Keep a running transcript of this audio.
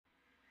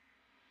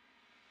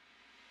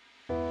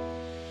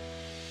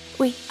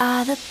We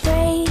are the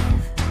brave,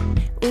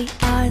 we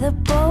are the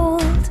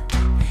bold.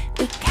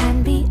 We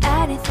can be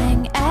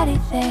anything,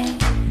 anything,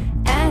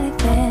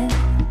 anything.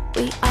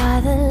 We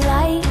are the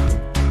light,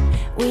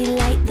 we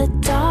light the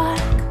dark.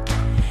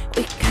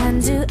 We can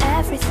do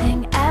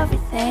everything,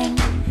 everything,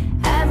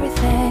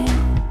 everything.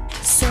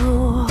 So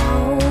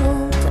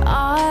hold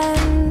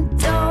on,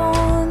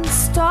 don't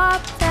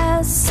stop,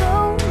 there's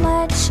so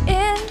much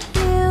in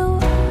you.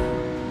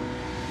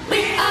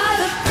 We are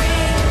the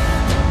brave,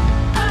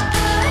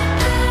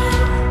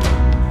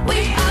 we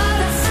are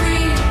the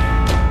free,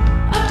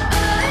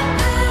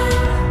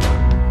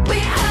 we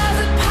have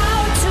the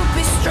power to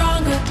be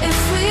stronger if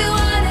we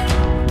want it,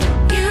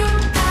 you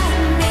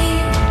and me.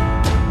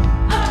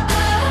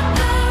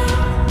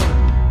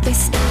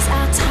 This is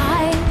our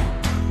time,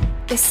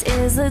 this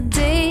is the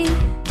day.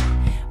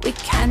 We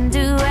can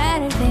do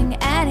anything,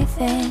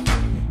 anything,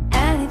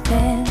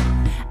 anything.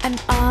 And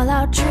all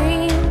our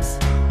dreams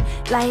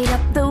light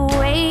up the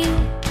way.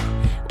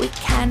 We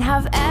can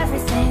have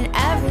everything,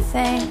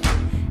 everything,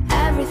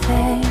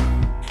 everything.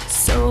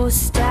 So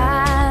step